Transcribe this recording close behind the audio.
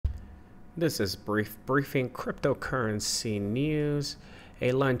This is briefing cryptocurrency news.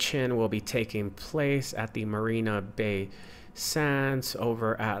 A luncheon will be taking place at the Marina Bay Sands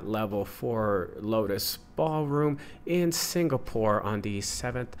over at level 4 Lotus Ballroom in Singapore on the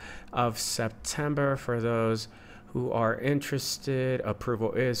 7th of September. For those who are interested,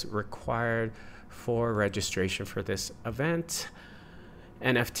 approval is required for registration for this event.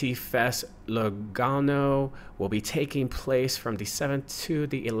 NFT Fest Lugano will be taking place from the 7th to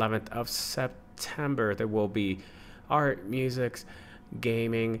the 11th of September. There will be art, music,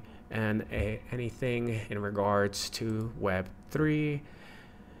 gaming, and anything in regards to Web3.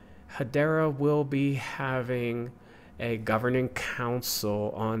 Hedera will be having a governing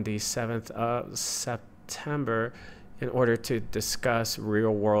council on the 7th of September in order to discuss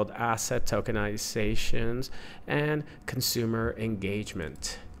real-world asset tokenizations and consumer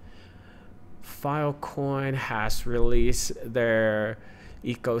engagement. Filecoin has released their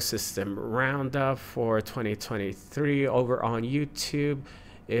ecosystem roundup for 2023 over on YouTube.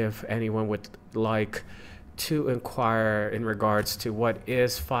 If anyone would like to inquire in regards to what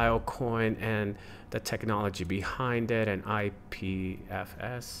is Filecoin and the technology behind it and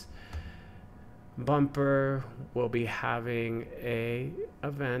IPFS. Bumper will be having a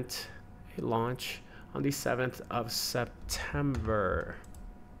launch on the 7th of September.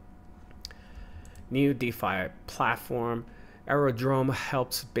 New DeFi platform Aerodrome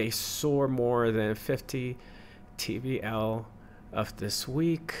helps base soar more than 50 TVL of this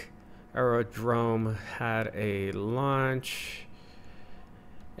week. Aerodrome had a launch,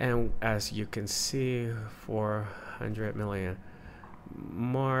 and as you can see, 400 million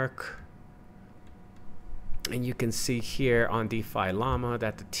mark. And you can see here on DeFi Llama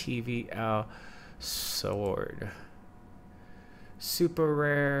that the TVL soared. Super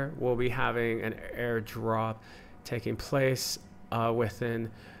Rare will be having an airdrop taking place within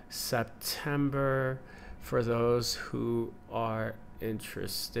September. For those who are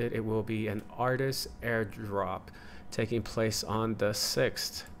interested, it will be an artist airdrop taking place on the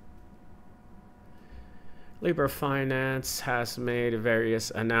 6th. Lybra Finance has made various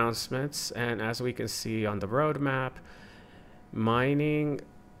announcements, and as we can see on the roadmap, mining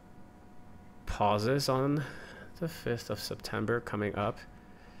pauses on the 5th of September coming up.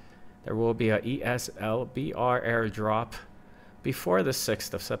 There will be a ESLBR airdrop before the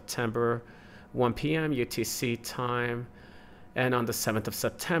 6th of September, 1 p.m. UTC time, and on the 7th of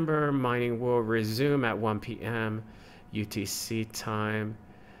September, mining will resume at 1 p.m. UTC time.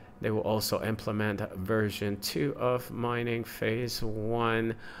 They will also implement version 2 of mining phase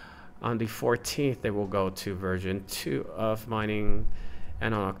 1. On the 14th, they will go to version 2 of mining.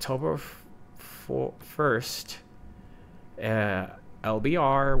 And on October 1st,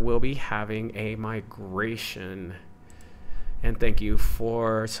 LBR will be having a migration. And thank you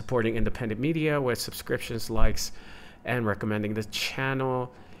for supporting independent media with subscriptions, likes, and recommending the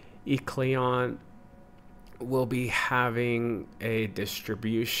channel. Ecleon will be having a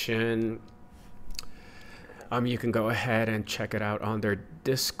distribution. You can go ahead and check it out on their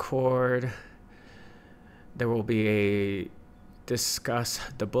Discord. There will be a discuss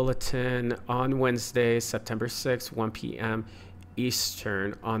the bulletin on Wednesday, September 6th, 1 p.m.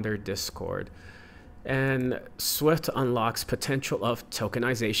 Eastern on their Discord. And Swift unlocks potential of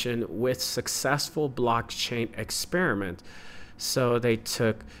tokenization with successful blockchain experiment. So they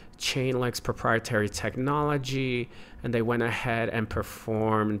took Chainlink's proprietary technology and they went ahead and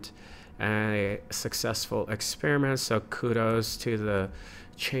performed a successful experiment. So kudos to the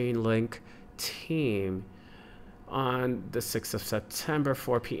Chainlink team. On the 6th of September,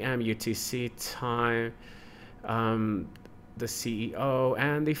 4 p.m. UTC time, the CEO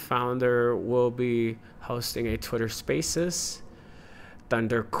and the founder will be hosting a Twitter Spaces.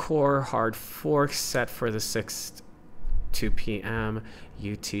 Thunder Core hard fork set for the 6th, 2 p.m.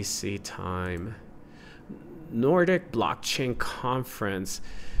 UTC time. Nordic Blockchain Conference.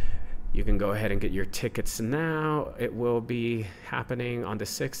 You can go ahead and get your tickets now. It will be happening on the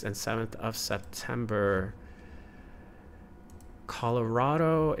 6th and 7th of September.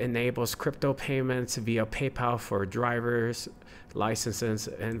 Colorado enables crypto payments via PayPal for drivers, licenses,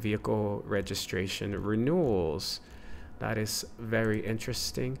 and vehicle registration renewals. That is very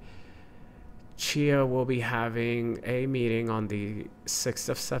interesting. Chia will be having a meeting on the 6th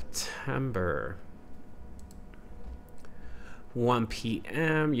of September. 1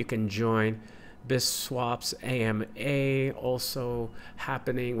 p.m. You can join BizSwap's AMA, also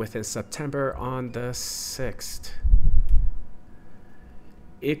happening within September on the 6th.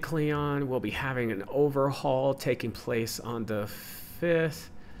 Ecleon will be having an overhaul taking place on the 5th.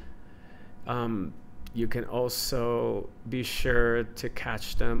 You can also be sure to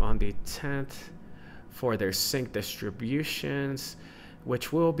catch them on the 10th for their sync distributions,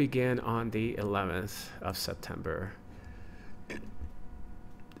 which will begin on the 11th of September.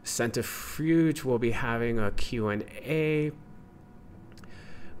 Centrifuge will be having a Q&A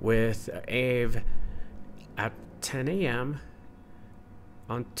with Ave at 10 a.m.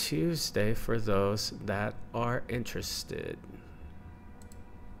 on Tuesday for those that are interested.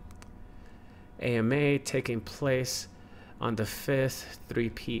 AMA taking place on the 5th, 3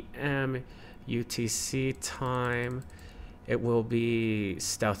 p.m. UTC time. It will be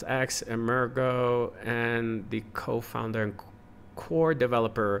StealthX, Emergo, and the co-founder and core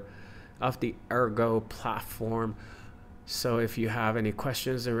developer of the Ergo platform. So if you have any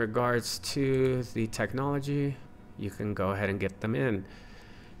questions in regards to the technology, you can go ahead and get them in.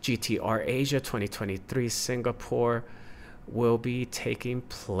 GTR Asia 2023 Singapore will be taking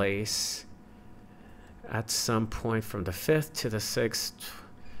place at some point from the 5th to the 6th.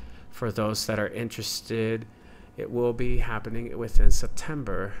 For those that are interested, it will be happening within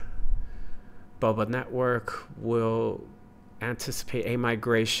September. Boba Network will anticipate a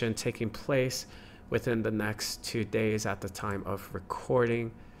migration taking place within the next 2 days at the time of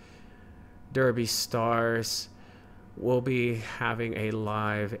recording. Derby Stars will be having a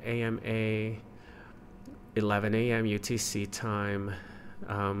live AMA 11 a.m. UTC time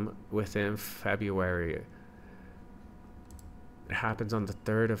within February. It happens on the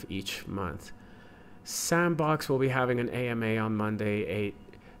 3rd of each month. Sandbox will be having an AMA on Monday,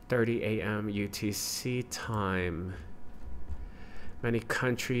 8:30 a.m. UTC time. Many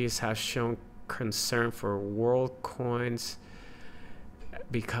countries have shown concern for world coins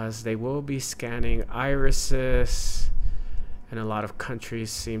because they will be scanning irises, and a lot of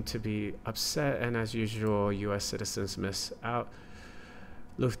countries seem to be upset, and as usual, US citizens miss out.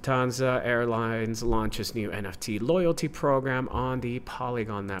 Lufthansa Airlines launches new NFT loyalty program on the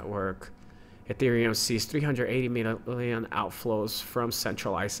Polygon network. Ethereum sees 380 million outflows from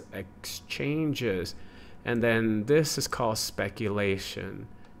centralized exchanges. And then this is called speculation.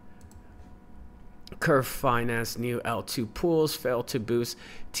 Curve Finance new L2 pools failed to boost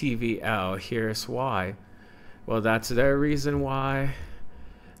TVL. Here's why. Well, that's their reason why.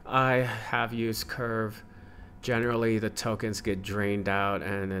 I have used Curve. Generally, the tokens get drained out,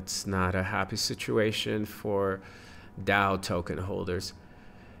 and it's not a happy situation for DAO token holders.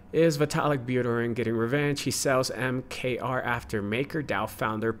 Is Vitalik Buterin getting revenge? He sells MKR after Maker DAO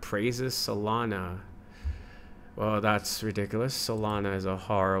founder praises Solana. Well, that's ridiculous. Solana is a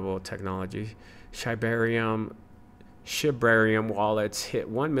horrible technology. Shibarium wallets hit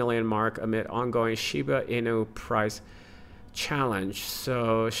 1 million mark amid ongoing Shiba Inu price challenge.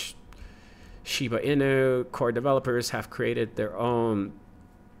 So Shiba Inu core developers have created their own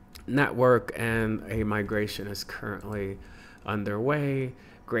network, and a migration is currently underway.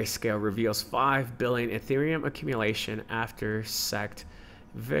 Grayscale reveals 5 billion Ethereum accumulation after CEX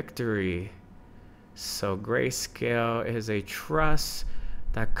victory. So Grayscale is a trust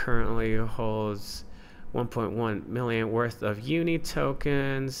that currently holds 1.1 million worth of uni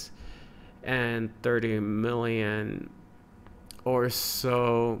tokens and 30 million or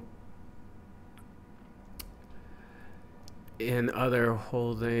so in other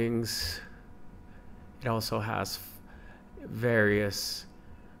holdings. It also has various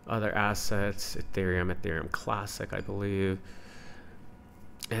other assets, Ethereum Classic, I believe.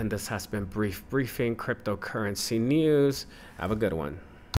 And this has been Briefing Cryptocurrency News. Have a good one.